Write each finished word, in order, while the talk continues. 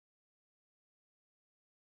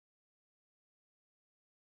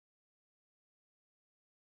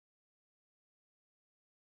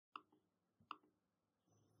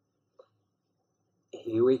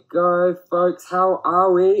Here we go, folks. How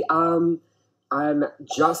are we? I'm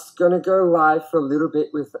just gonna go live for a little bit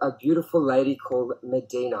with a beautiful lady called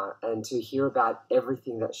Medina, and to hear about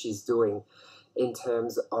everything that she's doing in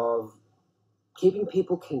terms of keeping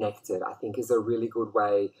people connected, I think is a really good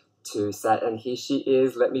way to say it. And here she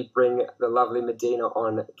is. Let me bring the lovely Medina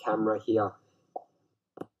on camera here.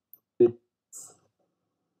 2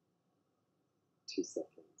 seconds.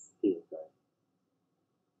 Here we go.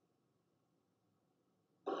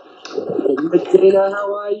 Medina,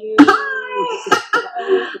 how are you? Hi,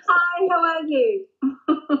 how are you?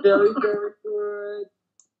 Very, very good.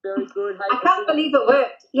 Very good. Hey, I can't believe it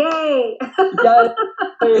worked. Yay! Yeah.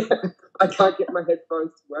 I can't get my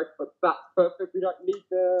headphones to work, but that's perfect. We don't need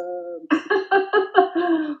them.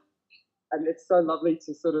 And it's so lovely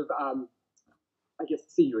to sort of, I guess,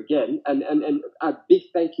 see you again. And a big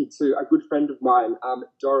thank you to a good friend of mine,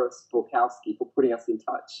 Doris Borkowski, for putting us in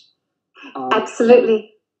touch.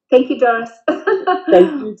 Absolutely. Thank you, Doris.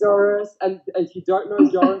 Thank you, Doris. And if you don't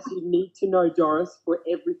know Doris, you need to know Doris for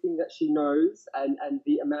everything that she knows and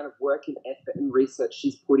the amount of work and effort and research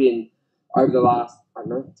she's put in over the last,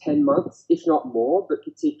 10 months, if not more, but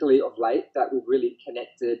particularly of late, that we've really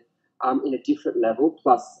connected in a different level.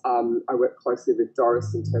 Plus, I work closely with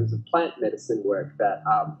Doris in terms of plant medicine work that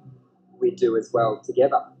we do as well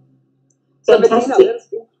together. So, Medina,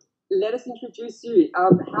 let us introduce you.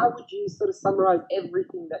 How would you sort of summarize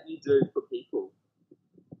everything that you do for people?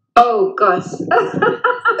 Oh, gosh.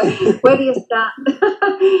 Where do you start?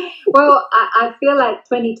 Well, I feel like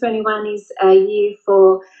 2021 is a year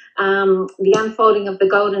for the unfolding of the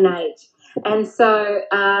golden age. And so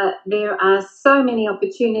there are so many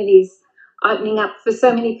opportunities opening up for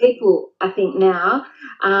so many people, I think, now.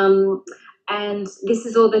 And this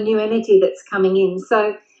is all the new energy that's coming in.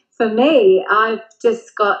 So for me, I've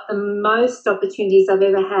just got the most opportunities I've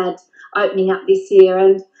ever had opening up this year,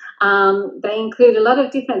 and they include a lot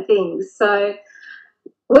of different things. So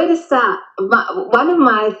where to start? One of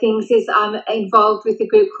my things is I'm involved with a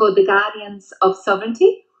group called the Guardians of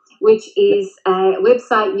Sovereignty, which is a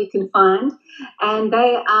website you can find, and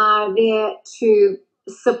they are there to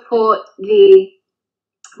support the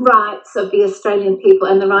rights of the Australian people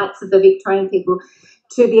and the rights of the Victorian people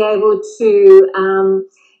to be able to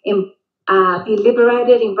be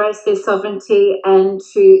liberated, embrace their sovereignty, and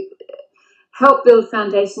to help build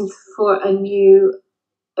foundations for a new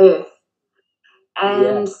earth.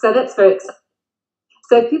 And so that's very exciting.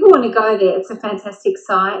 So if people want to go there, it's a fantastic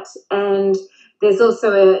site. And there's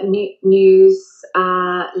also a news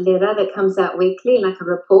letter that comes out weekly, like a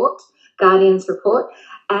report, Guardian's report.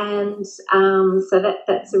 And so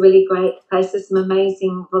that's a really great place. There's some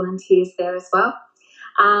amazing volunteers there as well.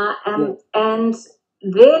 And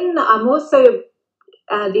then I'm also,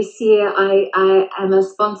 this year, I am a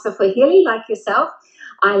sponsor for Healy, like yourself.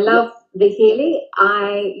 I love the Healy.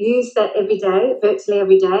 I use that every day, virtually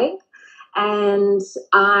every day. And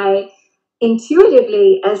I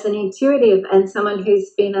intuitively, as an intuitive and someone who's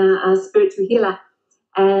been a spiritual healer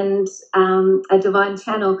and a divine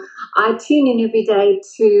channel, I tune in every day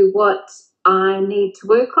to what I need to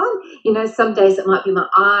work on. You know, some days it might be my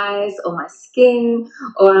eyes or my skin,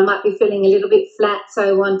 or I might be feeling a little bit flat, so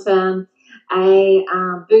I want a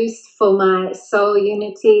boost for my soul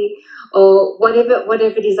unity, or whatever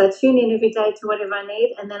it is. I tune in every day to whatever I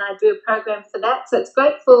need, and then I do a program for that. So it's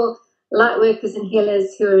great for light workers and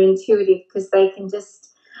healers who are intuitive, because they can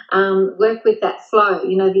just work with that flow,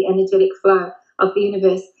 you know, the energetic flow of the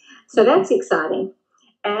universe. So that's exciting.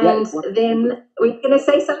 And then, were you going to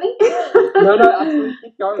say something? No, absolutely.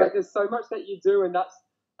 Keep going. Like, there's so much that you do, and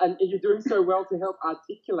you're doing so well to help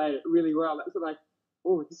articulate it really well. That's like,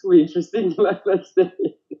 oh, this will be interesting. Let's see.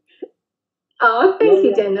 Oh, thank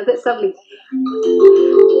you, Dana. That's lovely.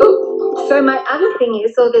 Oh, so my other thing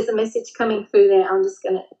is, there's a message coming through there. I'm just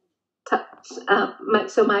going to touch, make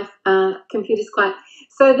sure my computer's quiet.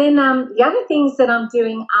 So then the other things that I'm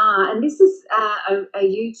doing are, and this is a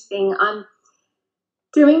huge thing, I'm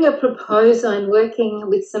doing a proposal and working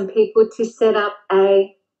with some people to set up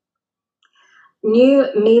a new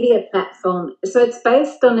media platform. So it's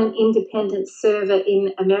based on an independent server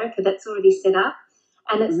in America that's already set up,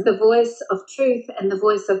 and it's the voice of truth and the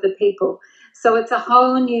voice of the people. So it's a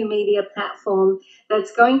whole new media platform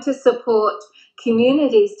that's going to support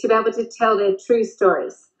communities to be able to tell their true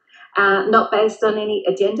stories, not based on any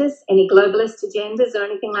agendas, any globalist agendas or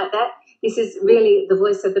anything like that. This is really the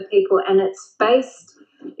voice of the people, and it's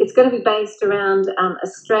going to be based around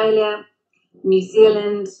Australia, New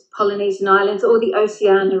Zealand, Polynesian Islands, or the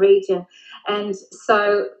OCEANIA region. And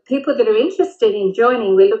so people that are interested in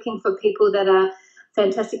joining, we're looking for people that are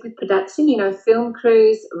fantastic with production, you know, film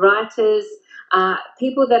crews, writers,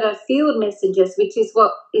 people that are field messengers, which is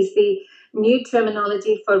what is the new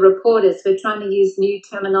terminology for reporters. We're trying to use new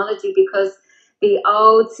terminology because the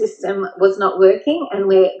old system was not working, and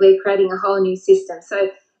we're creating a whole new system. So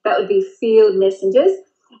that would be field messengers.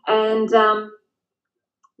 And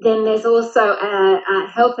then there's also a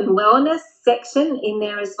health and wellness section in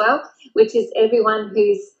there as well, which is everyone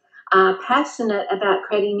who's passionate about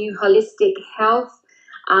creating new holistic health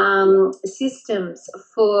systems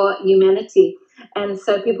for humanity. And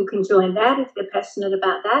so people can join that if they're passionate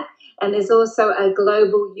about that. And there's also a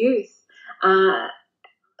global youth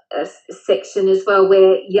section as well,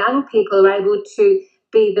 where young people are able to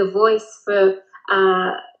be the voice for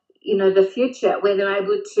the future, where they're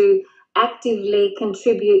able to actively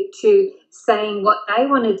contribute to saying what they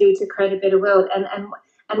want to do to create a better world, and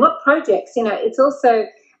what projects. It's also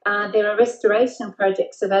there are restoration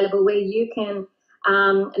projects available where you can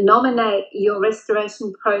nominate your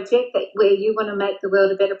restoration project where you want to make the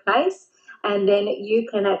world a better place, and then you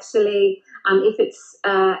can actually, if it's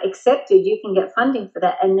accepted, you can get funding for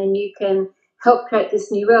that, and then you can help create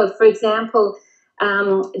this new world. For example,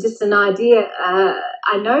 just an idea,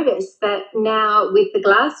 I noticed that now with the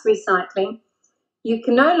glass recycling, you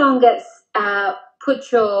can no longer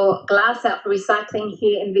put your glass out for recycling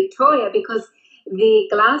here in Victoria, because the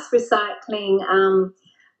glass recycling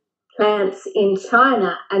plants in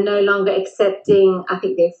China are no longer accepting, I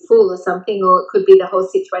think they're full or something, or it could be the whole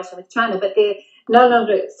situation with China, but they're no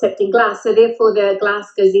longer accepting glass. So therefore the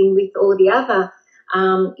glass goes in with all the other,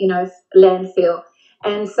 landfill.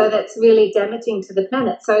 And so that's really damaging to the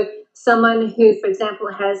planet. So someone who, for example,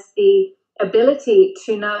 has the ability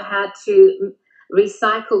to know how to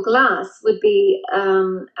recycle glass would be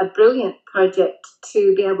a brilliant project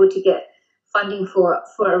to be able to get funding for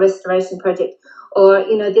a restoration project. Or,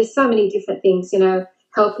 there's so many different things,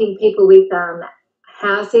 helping people with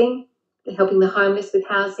housing, helping the homeless with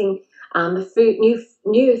housing, food,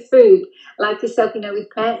 new food, like yourself, with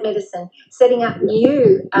plant medicine, setting up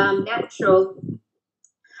new natural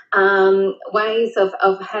ways of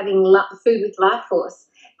having food with life force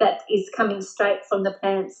that is coming straight from the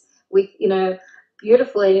plants with,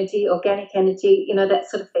 beautiful energy, organic energy, that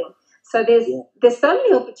sort of thing. So there's so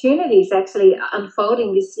many opportunities actually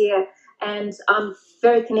unfolding this year, and I'm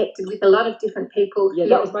very connected with a lot of different people. Yeah,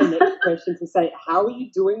 that was my next question, to say, how are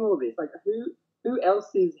you doing all this? Like, who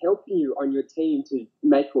else is helping you on your team to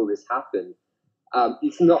make all this happen?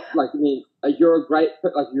 It's not like, you're a great,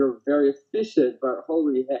 you're very efficient, but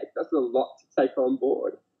holy heck, that's a lot to take on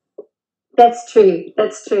board. That's true.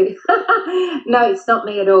 That's true. No, it's not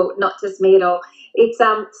me at all. Not just me at all. It's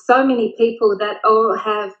so many people that all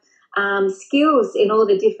have skills in all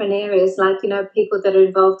the different areas, like, people that are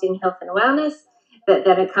involved in health and wellness that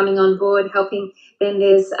are coming on board helping. Then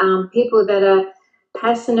there's people that are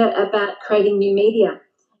passionate about creating new media,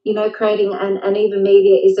 creating, and even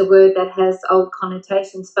media is a word that has old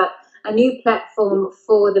connotations, but a new platform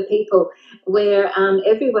for the people where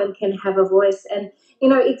everyone can have a voice. And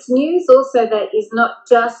it's news also that is not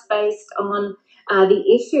just based on the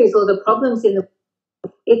issues or the problems in the.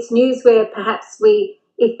 It's news where perhaps we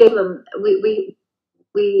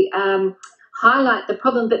highlight the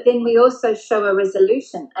problem, but then we also show a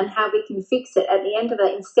resolution and how we can fix it at the end of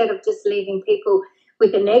it, instead of just leaving people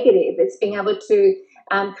with a negative. It's being able to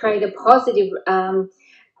create a positive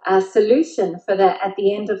solution for that at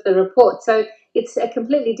the end of the report. So it's a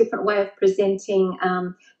completely different way of presenting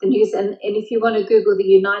the news. And if you want to Google the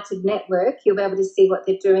United Network, you'll be able to see what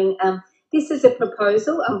they're doing. This is a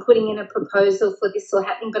proposal. I'm putting in a proposal for this all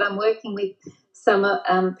happening, but I'm working with some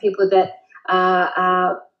people that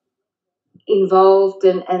are involved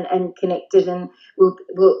and connected, and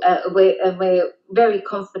we're very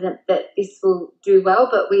confident that this will do well,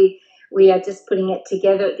 but we are just putting it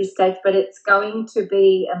together at this stage, but it's going to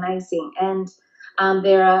be amazing. And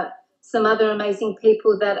there are some other amazing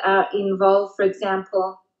people that are involved. For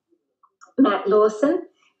example, Matt Lawson,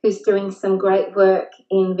 who's doing some great work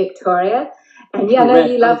in Victoria. And I know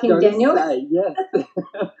you love him, Daniel. Yes.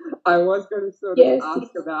 I was going to sort of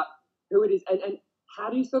ask about who it is, and how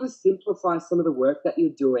do you sort of simplify some of the work that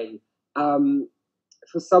you're doing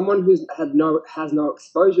for someone who has no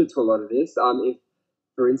exposure to a lot of this? If,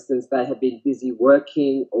 for instance, they have been busy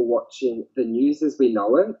working or watching the news as we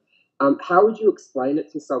know it, how would you explain it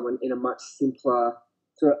to someone in a much simpler,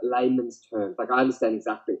 sort of layman's terms? Like, I understand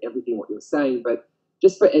exactly everything what you're saying, but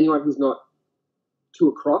just for anyone who's not too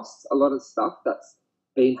across a lot of stuff that's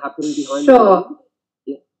been happening behind the scenes.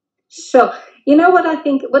 Yeah. Sure. You know what I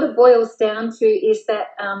think, what it boils down to is that,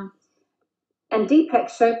 and Deepak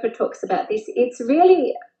Chopra talks about this, it's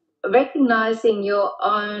really recognizing your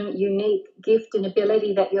own unique gift and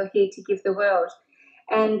ability that you're here to give the world,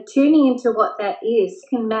 and tuning into what that is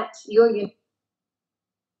can match your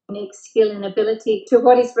unique skill and ability to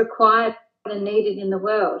what is required and needed in the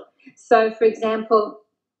world. So, for example,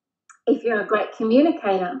 if you're a great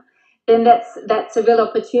communicator, then that's a real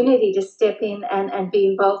opportunity to step in and be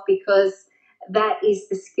involved, because that is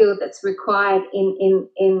the skill that's required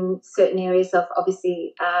in certain areas of,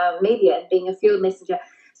 obviously, media and being a field messenger.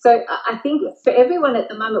 So I think for everyone at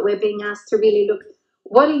the moment, we're being asked to really look,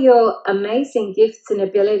 what are your amazing gifts and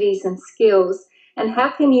abilities and skills, and how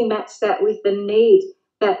can you match that with the need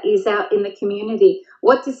that is out in the community?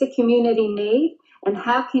 What does the community need, and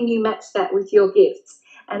how can you match that with your gifts?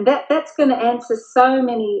 And that's going to answer so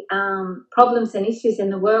many problems and issues in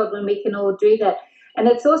the world when we can all do that. And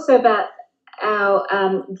it's also about our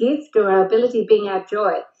gift or our ability being our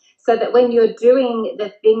joy, so that when you're doing the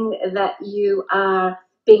thing that you are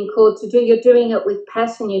being called to do, you're doing it with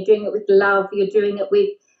passion, you're doing it with love, you're doing it with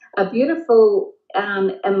a beautiful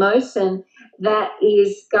emotion that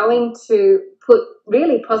is going to put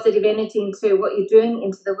really positive energy into what you're doing,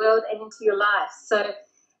 into the world and into your life. So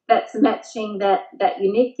that's matching that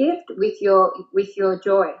unique gift with your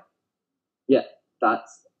joy. Yeah,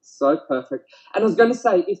 that's so perfect. And I was going to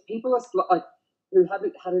say, if people are like who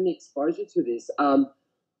haven't had any exposure to this,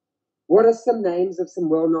 what are some names of some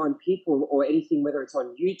well-known people or anything, whether it's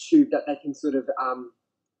on YouTube, that they can sort of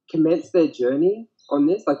commence their journey on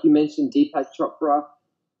this? Like you mentioned, Deepak Chopra.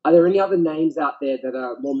 Are there any other names out there that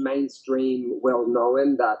are more mainstream,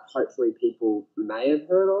 well-known, that hopefully people may have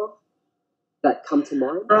heard of, that come to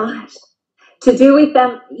mind? Right. To do with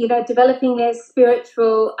developing their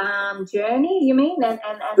spiritual journey, you mean? And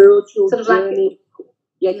spiritual sort of journey.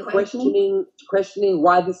 Like questioning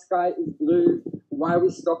why the sky is blue, why we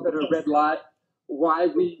stop at a red light, why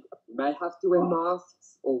we may have to wear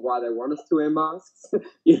masks, or why they want us to wear masks.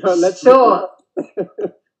 Let's sure.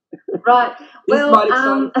 Right. This might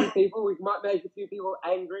excite a few people. We might make a few people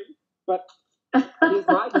angry, but here's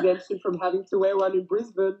my exemption from having to wear one in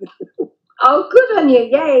Brisbane. Oh, good on you.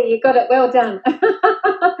 Yay, you got it. Well done.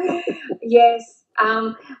 Yes.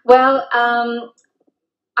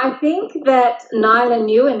 I think that Nyla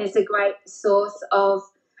Newen is a great source of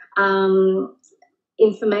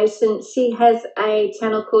information. She has a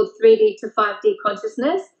channel called 3D to 5D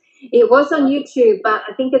Consciousness. It was on YouTube, but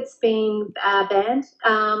I think it's been banned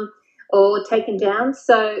or taken down.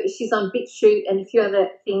 So she's on BitChute and a few other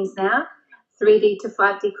things now. 3D to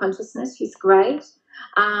 5D Consciousness. She's great.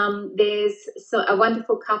 There's a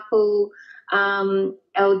wonderful couple,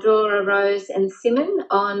 Eldora Rose and Simon,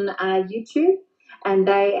 on YouTube, and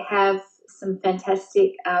they have some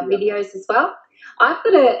fantastic videos as well. I've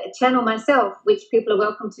got a channel myself, which people are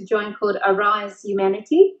welcome to join, called Arise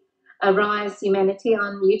Humanity on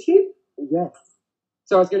YouTube. Yes.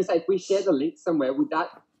 So I was going to say, if we share the link somewhere, would that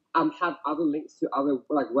have other links to other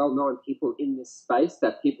well-known people in this space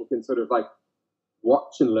that people can sort of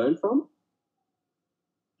watch and learn from?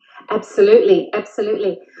 Absolutely.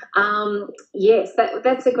 Yes,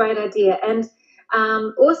 that's a great idea. And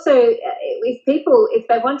also, if they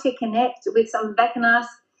want to connect with someone, they can ask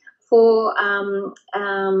for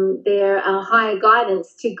their higher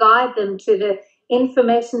guidance to guide them to the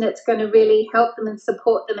information that's going to really help them and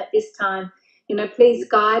support them at this time. Please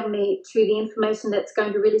guide me to the information that's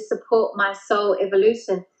going to really support my soul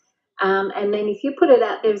evolution. And then if you put it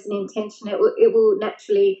out there as an intention, it will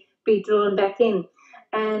naturally be drawn back in.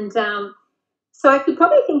 And so I could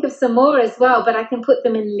probably think of some more as well, but I can put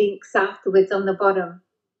them in links afterwards on the bottom.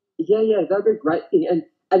 Yeah, that'd be a great thing.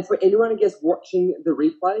 And for anyone, I guess, watching the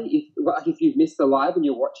replay, if you've missed the live and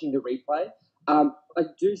you're watching the replay,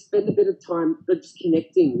 do spend a bit of time just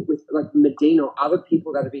connecting with Medina or other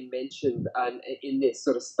people that have been mentioned in this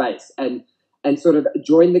sort of space, and sort of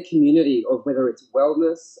join the community of whether it's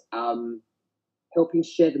wellness, helping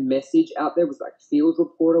share the message out there. Was field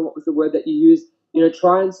reporter, what was the word that you used?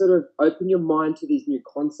 Try and sort of open your mind to these new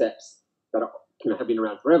concepts that have been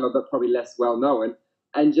around forever, but probably less well known,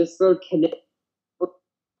 and just sort of connect with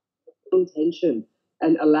intention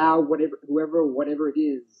and allow whoever or whatever it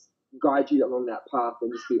is guide you along that path,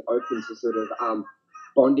 and just be open to sort of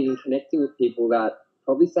bonding and connecting with people that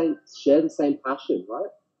probably share the same passion, right?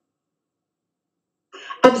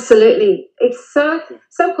 Absolutely. It's so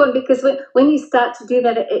important, because when you start to do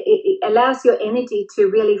that, it allows your energy to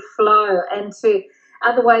really flow, and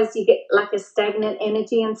otherwise you get like a stagnant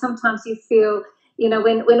energy. And sometimes you feel,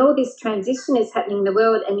 when all this transition is happening in the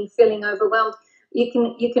world and you're feeling overwhelmed, you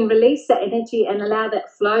can release that energy and allow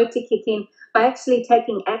that flow to kick in by actually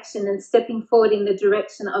taking action and stepping forward in the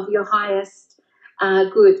direction of your highest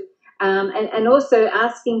good. and also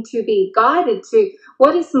asking to be guided to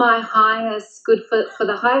what is my highest good for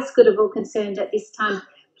the highest good of all concerned at this time.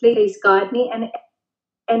 Please guide me,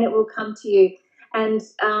 and it will come to you. And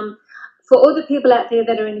for all the people out there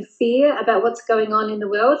that are in fear about what's going on in the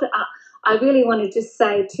world, I really want to just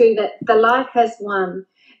say too that the light has won.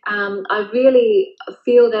 I really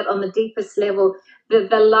feel that on the deepest level, the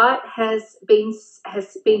light has been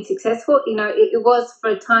successful. You know, it was for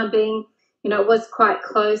a time being. You know, it was quite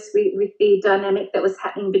close with the dynamic that was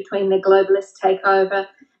happening between the globalist takeover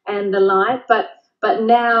and the light, but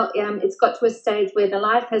now it's got to a stage where the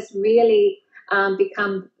light has really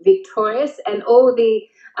become victorious, and all the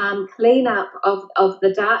cleanup of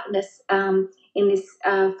the darkness in this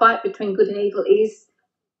fight between good and evil is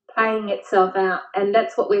playing itself out, and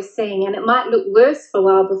that's what we're seeing. And it might look worse for a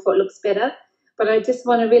while before it looks better, but I just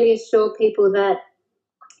want to really assure people that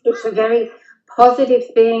it's a very positive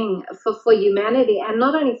thing for humanity, and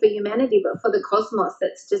not only for humanity but for the cosmos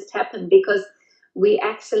that's just happened, because we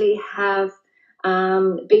actually have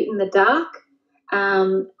beaten the dark.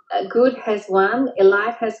 Good has won,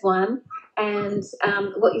 light has won, and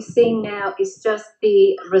what you're seeing now is just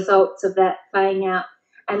the results of that playing out,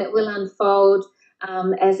 and it will unfold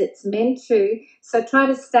as it's meant to. So try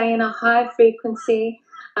to stay in a high frequency.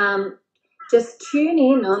 Just tune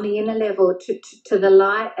in on the inner level to the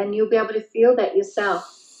light, and you'll be able to feel that yourself.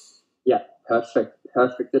 Yeah,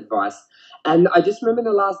 perfect advice. And I just remember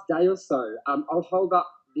the last day or so, I'll hold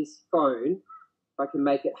up this phone if I can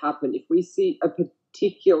make it happen. If we see a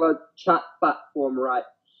particular chat platform right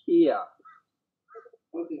here.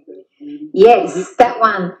 Yes, that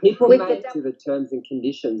one. People make to the terms and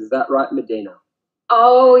conditions. Is that right, Medina?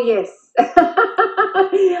 Oh, yes.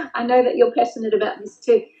 I know that you're passionate about this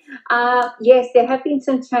too. Yes, there have been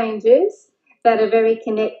some changes that are very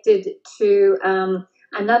connected to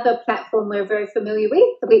another platform we're very familiar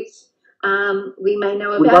with, which we may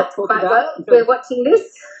know about quite well if we're watching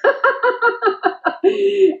this.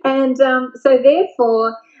 And so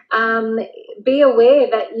therefore, be aware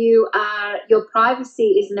that your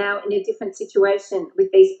privacy is now in a different situation with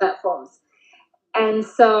these platforms. And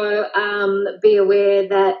so be aware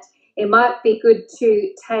that it might be good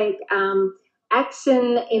to take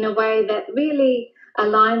action in a way that really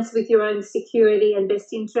aligns with your own security and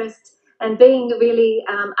best interest, and being really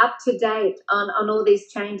up to date on all these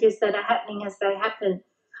changes that are happening as they happen.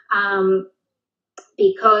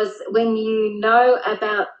 Because when you know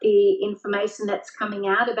about the information that's coming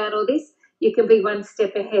out about all this, you can be one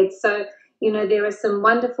step ahead. So, you know, there are some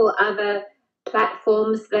wonderful other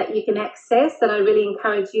platforms that you can access that I really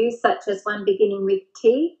encourage you, such as one beginning with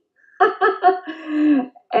T.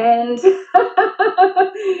 and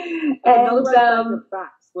another way of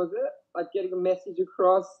fax, was it? Like getting a message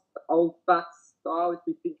across, old fax style, if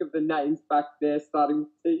we think of the names back there starting with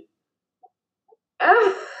T.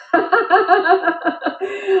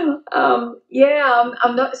 Yeah,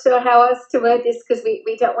 I'm not sure how else to word this, because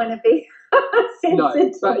we don't want to be censored.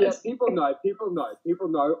 No, but yeah, people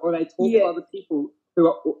know, or they talk to other people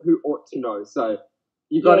who ought to know. So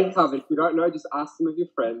you got it covered. If you don't know, just ask some of your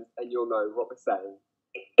friends, and you'll know what we're saying.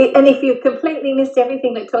 And if you've completely missed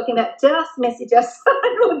everything we're talking about, just message us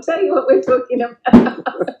and we'll tell you what we're talking about.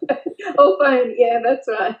 Or phone, yeah, that's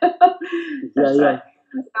right. That's right.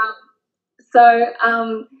 So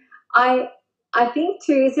I think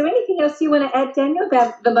too, is there anything else you want to add, Daniel,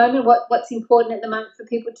 about the moment, what's important at the moment for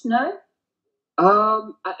people to know?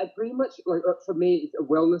 I pretty much, like, for me,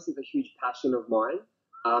 wellness is a huge passion of mine,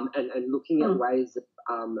 and looking at ways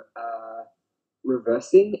of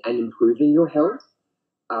reversing and improving your health.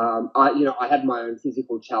 I had my own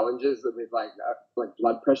physical challenges with like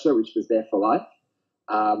blood pressure, which was there for life.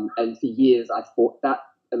 And for years I fought that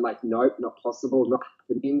and like, nope, not possible, not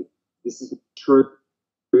happening. This is true.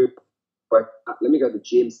 Let me go to the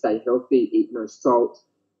gym, stay healthy, eat no salt.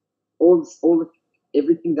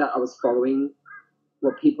 Everything that I was following,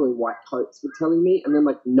 what people in white coats were telling me, and then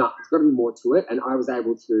like, nah, there's got to be more to it. And I was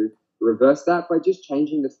able to reverse that by just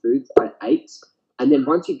changing the foods I ate. And then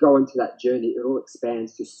once you go into that journey, it all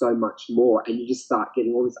expands to so much more, and you just start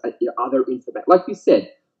getting all this other information. Like you said,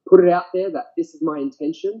 put it out there that this is my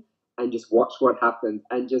intention, and just watch what happens,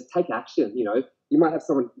 and just take action. You know, you might have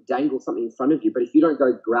someone dangle something in front of you, but if you don't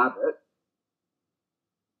go grab it,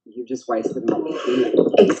 you've just wasted an opportunity.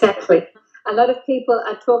 Exactly. A lot of people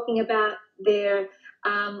are talking about their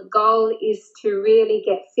goal is to really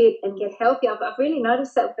get fit and get healthy. I've really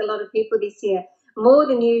noticed that with a lot of people this year, more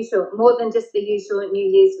than usual, more than just the usual New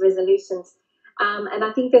Year's resolutions. And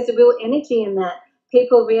I think there's a real energy in that.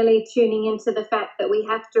 People really tuning into the fact that we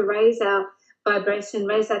have to raise our vibration,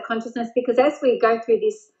 raise our consciousness, because as we go through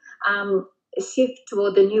this shift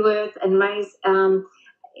toward the new earth and raise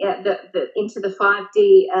into the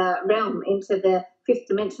 5D realm, into the fifth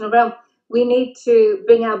dimensional realm, we need to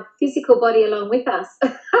bring our physical body along with us.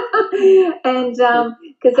 And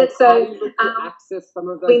because that's so. How do you look to access some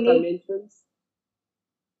of those dimensions?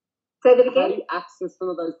 Say that again? How do you access some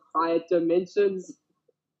of those higher dimensions?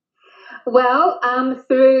 Well,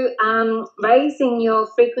 through raising your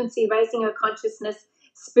frequency, raising your consciousness,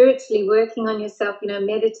 spiritually working on yourself,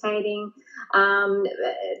 meditating,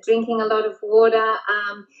 drinking a lot of water,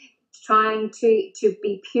 trying to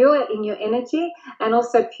be pure in your energy and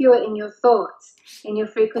also pure in your thoughts, in your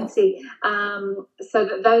frequency. So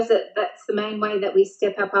that's the main way that we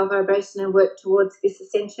step up our vibration and work towards this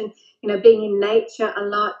ascension. Being in nature a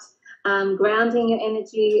lot, grounding your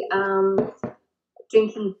energy,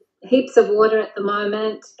 drinking heaps of water at the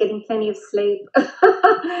moment, getting plenty of sleep,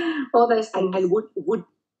 all those things. And would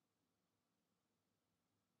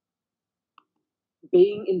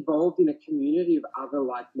being involved in a community of other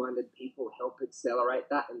like-minded people help accelerate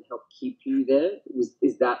that and help keep you there?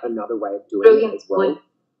 Is that another way of doing it as well? Point.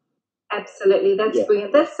 Absolutely, that's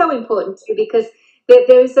brilliant. That's so important too, because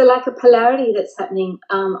there is a polarity that's happening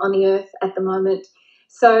on the earth at the moment.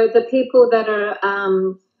 So the people that are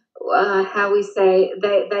how we say,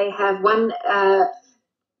 they have one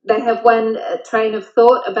train of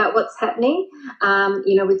thought about what's happening,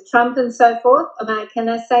 with Trump and so forth. Can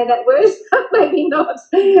I say that word? Maybe not.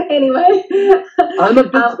 Anyway. I'm a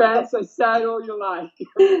big fan, so say it all you like.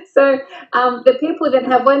 So the people that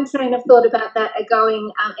have one train of thought about that are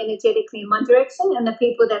going energetically in one direction, and the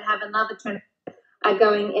people that have another train are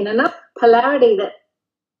going in another polarity that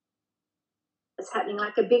is happening,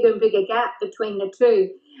 like a bigger and bigger gap between the two.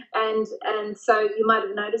 And so you might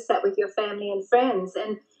have noticed that with your family and friends.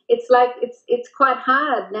 And it's like it's quite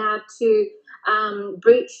hard now to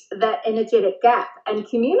breach that energetic gap and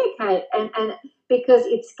communicate, and because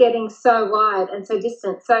it's getting so wide and so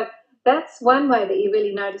distant. So that's one way that you're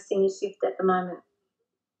really noticing a shift at the moment.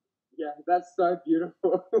 Yeah, that's so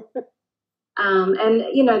beautiful. And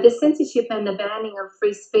the censorship and the banning of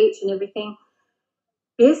free speech and everything.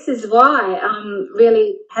 This is why I'm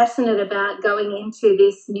really passionate about going into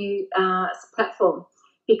this new platform,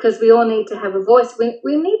 because we all need to have a voice. We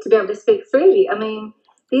need to be able to speak freely.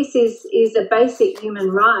 This is a basic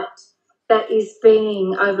human right that is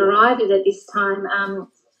being overridden at this time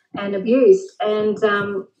and abused, and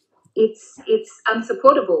it's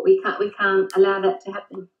unsupportable. We can't allow that to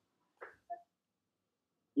happen.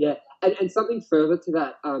 Yeah, and something further to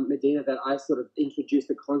that, Medina, that I sort of introduced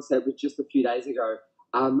the concept with just a few days ago.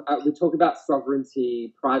 We talk about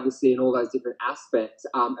sovereignty, privacy, and all those different aspects.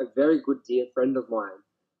 A very good dear friend of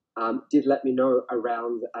mine did let me know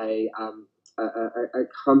around a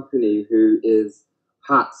company who is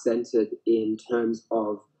heart-centered in terms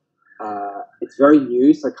of, it's very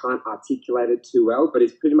new, so I can't articulate it too well, but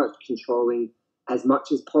it's pretty much controlling as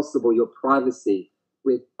much as possible your privacy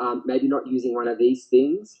with maybe not using one of these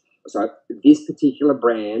things. So this particular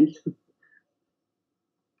brand,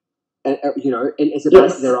 and it's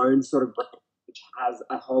about their own sort of brand, which has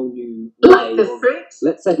a whole new way the fruit.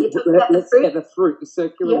 Let's say the fruit, the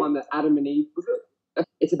circular one that Adam and Eve was it.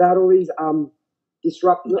 It's about all these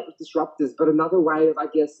disruptors, but another way of, I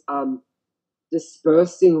guess,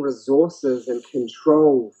 dispersing resources and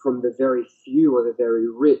control from the very few or the very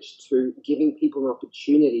rich to giving people an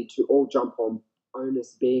opportunity to all jump on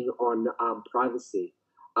onus being on privacy.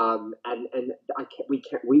 And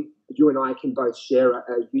you and I can both share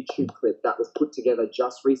a YouTube clip that was put together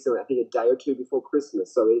just recently, I think a day or two before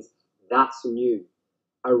Christmas. So that's new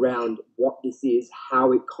around what this is,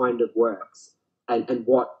 how it kind of works, and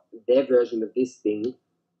what their version of this thing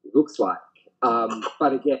looks like.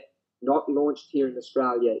 But again, not launched here in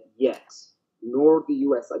Australia yet, nor the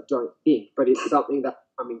US, I don't think, but it's something that's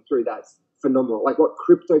coming through that's phenomenal. Like what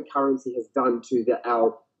cryptocurrency has done to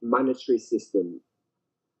our monetary system.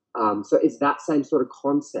 So it's that same sort of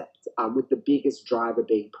concept, with the biggest driver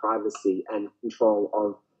being privacy and control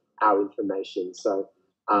of our information. So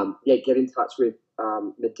get in touch with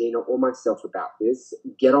Medina or myself about this.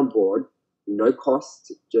 Get on board, no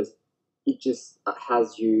cost. It just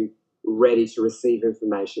has you ready to receive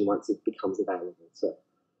information once it becomes available. So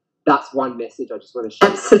that's one message I just want to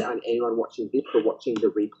share on anyone watching this or watching the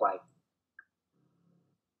replay.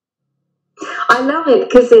 I love it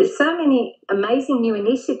because there's so many amazing new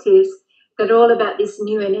initiatives that are all about this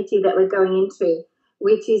new energy that we're going into,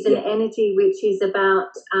 which is an energy which is about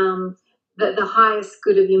the highest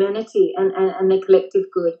good of humanity and the collective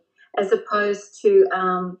good, as opposed to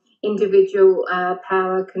individual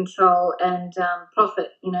power, control, and profit,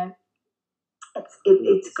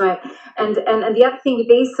 It's great. And the other thing with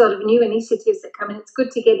these sort of new initiatives that come in, it's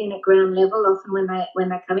good to get in at ground level often when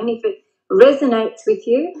they come in. If it resonates with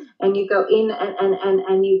you and you go in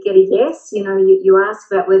and you get a yes, you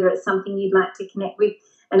ask about whether it's something you'd like to connect with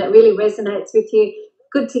and it really resonates with you,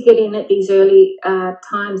 good to get in at these early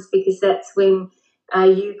times because that's when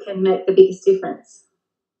you can make the biggest difference.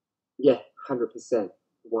 Yeah, 100%.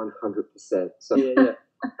 100%. So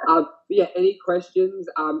yeah. Any questions?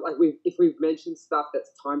 If we've mentioned stuff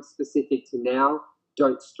that's time specific to now,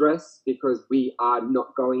 don't stress because we are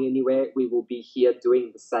not going anywhere. We will be here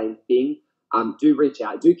doing the same thing. Do reach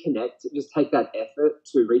out, do connect. Just take that effort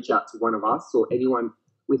to reach out to one of us or anyone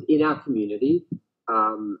within our community,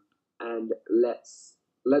 and let's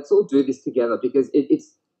all do this together because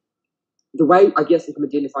it's the way, I guess, if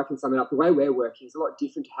Medina, if I can sum it up, the way we're working is a lot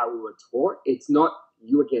different to how we were taught. It's not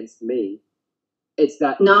you against me. It's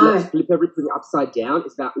that let's flip everything upside down.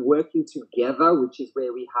 It's about working together, which is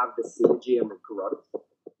where we have the synergy and the growth.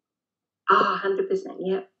 100%.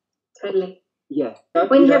 Yeah, totally. Yeah.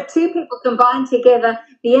 When you have two people combined together,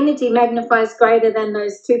 the energy magnifies greater than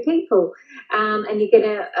those two people, and you get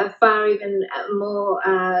a far even more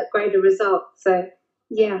greater result. So,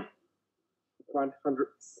 yeah.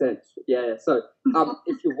 100%. Yeah. So,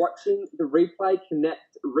 if you're watching the replay,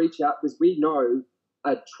 connect, reach out because we know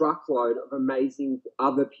a truckload of amazing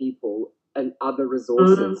other people and other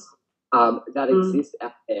resources that exist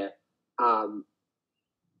out there,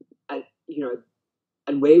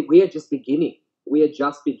 and we are just beginning. We are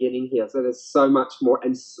just beginning here. So there's so much more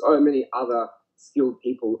and so many other skilled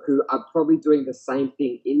people who are probably doing the same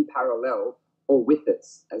thing in parallel or with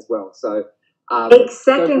us as well. So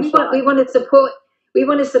exactly, we want to support. We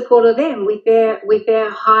want to support all them with their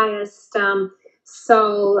highest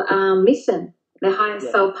soul mission, their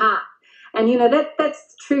highest soul path, and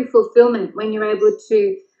that's true fulfillment when you're able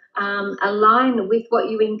to align with what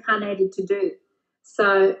you incarnated to do.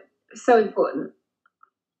 So important.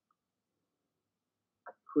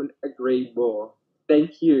 I couldn't agree more.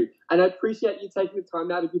 Thank you, and I appreciate you taking the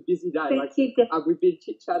time out of your busy day. Thank you. We've been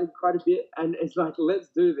chit chatting quite a bit, and it's like let's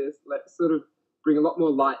do this. Let's sort of bring a lot more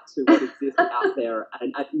light to what exists out there,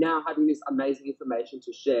 and now having this amazing information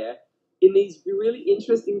to share in these really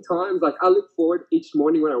interesting times. Like I look forward each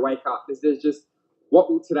morning when I wake up. There's just what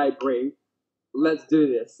will today bring? Let's do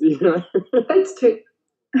this. That's true.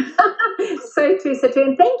 So true.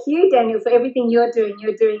 And thank you, Daniel, for everything you're doing.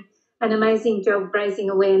 You're doing an amazing job raising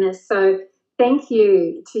awareness. So thank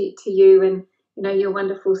you to you and your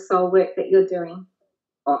wonderful soul work that you're doing.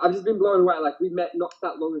 I've just been blown away. Like we met not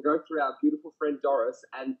that long ago through our beautiful friend Doris,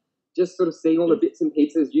 and just sort of seeing all the bits and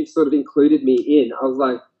pieces you've sort of included me in. I was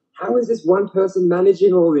like, how is this one person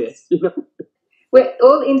managing all this? We're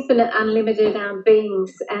all infinite, unlimited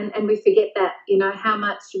beings, and we forget that, how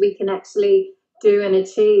much we can actually do and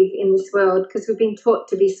achieve in this world because we've been taught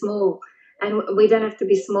to be small, and we don't have to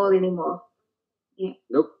be small anymore. Yeah.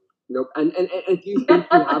 Nope. And if you think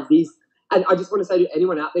you have these, and I just want to say to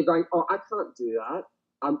anyone out there going, oh, I can't do that.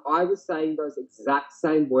 I was saying those exact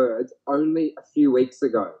same words only a few weeks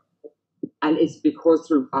ago. And it's because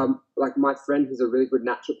through, like my friend who's a really good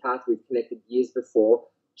naturopath, we've connected years before,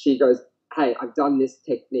 she goes, hey, I've done this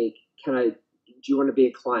technique. Do you want to be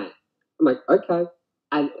a client? I'm like, okay.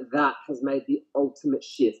 And that has made the ultimate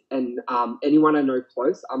shift. And anyone I know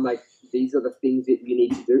close, I'm like, these are the things that you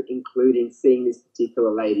need to do, including seeing this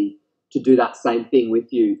particular lady to do that same thing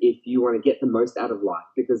with you if you want to get the most out of life.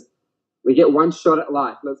 Because we get one shot at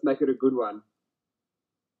life. Let's make it a good one.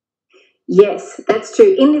 Yes, that's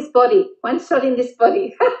true. In this body, one shot in this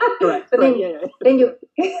body. Correct. But then you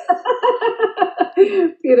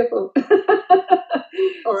beautiful.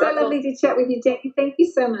 So lovely to chat with you, Jackie. Thank you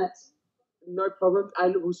so much. No problem.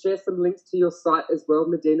 And we'll share some links to your site as well,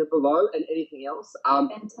 Medina, below, and anything else.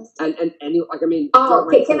 Fantastic. And any, like, I mean. Oh,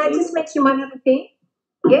 okay. Can I just mention one other thing?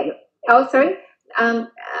 Yeah. Oh, sorry.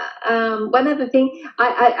 One other thing.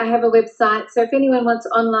 I have a website. So if anyone wants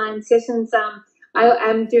online sessions,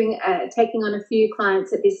 I'm doing taking on a few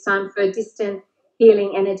clients at this time for distant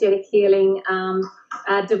healing, energetic healing,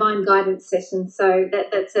 divine guidance sessions. So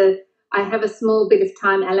I have a small bit of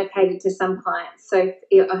time allocated to some clients. So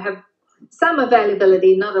I have some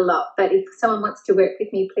availability, not a lot, but if someone wants to work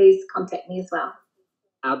with me, please contact me as well.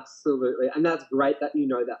 Absolutely, and that's great that you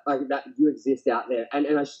know that, like, that you exist out there. And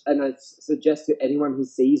I suggest to anyone who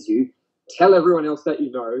sees you, tell everyone else that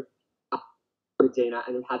you know, Medina,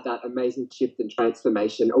 and have had that amazing shift and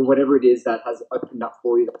transformation, or whatever it is that has opened up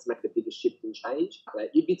for you that's made the biggest shift and change.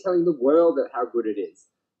 You'd be telling the world that how good it is.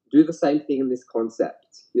 Do the same thing in this concept,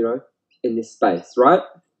 in this space, right?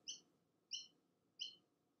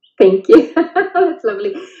 Thank you. That's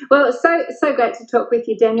lovely. Well, it's so great to talk with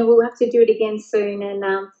you, Daniel. We'll have to do it again soon. And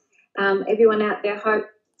everyone out there, hope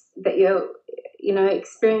that you're,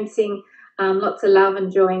 experiencing lots of love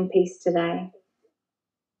and joy and peace today.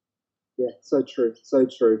 Yeah, so true, so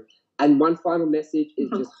true. And one final message is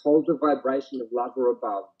just hold the vibration of love or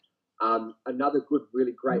above. Another good,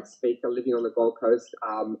 really great speaker living on the Gold Coast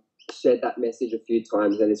shared that message a few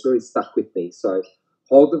times, and it's really stuck with me. So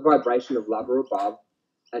hold the vibration of love or above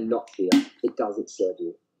and not fear. It doesn't serve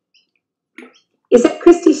you. Is that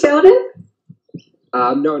Christy Sheldon?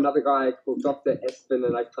 No, another guy called Dr. Espen,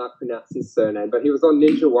 and I can't pronounce his surname, but he was on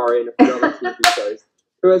Ninja Warrior and a few other TV shows,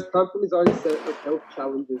 who has come from his own set of health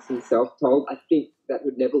challenges himself, told, I think, that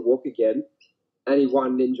would never walk again, and he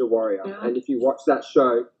won Ninja Warrior. Yeah. And if you watch that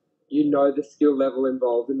show, you know the skill level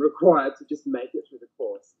involved and required to just make it through the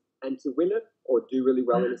course. And to win it or do really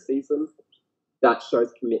well in a season, that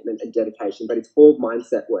shows commitment and dedication, but it's all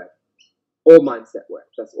mindset work. All mindset work,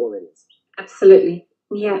 that's all it is. Absolutely.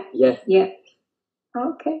 Yeah. Yeah. Yeah.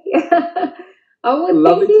 Okay. Oh, well,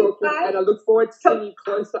 lovely thank you. talking, and I look forward to seeing you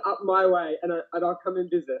closer up my way, and I'll come and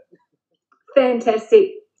visit.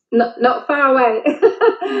 Fantastic. Not far away.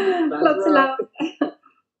 Lots right. of love.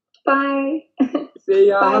 Bye. See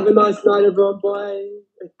ya. Bye. Have a nice night, everyone. Bye.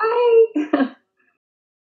 Bye.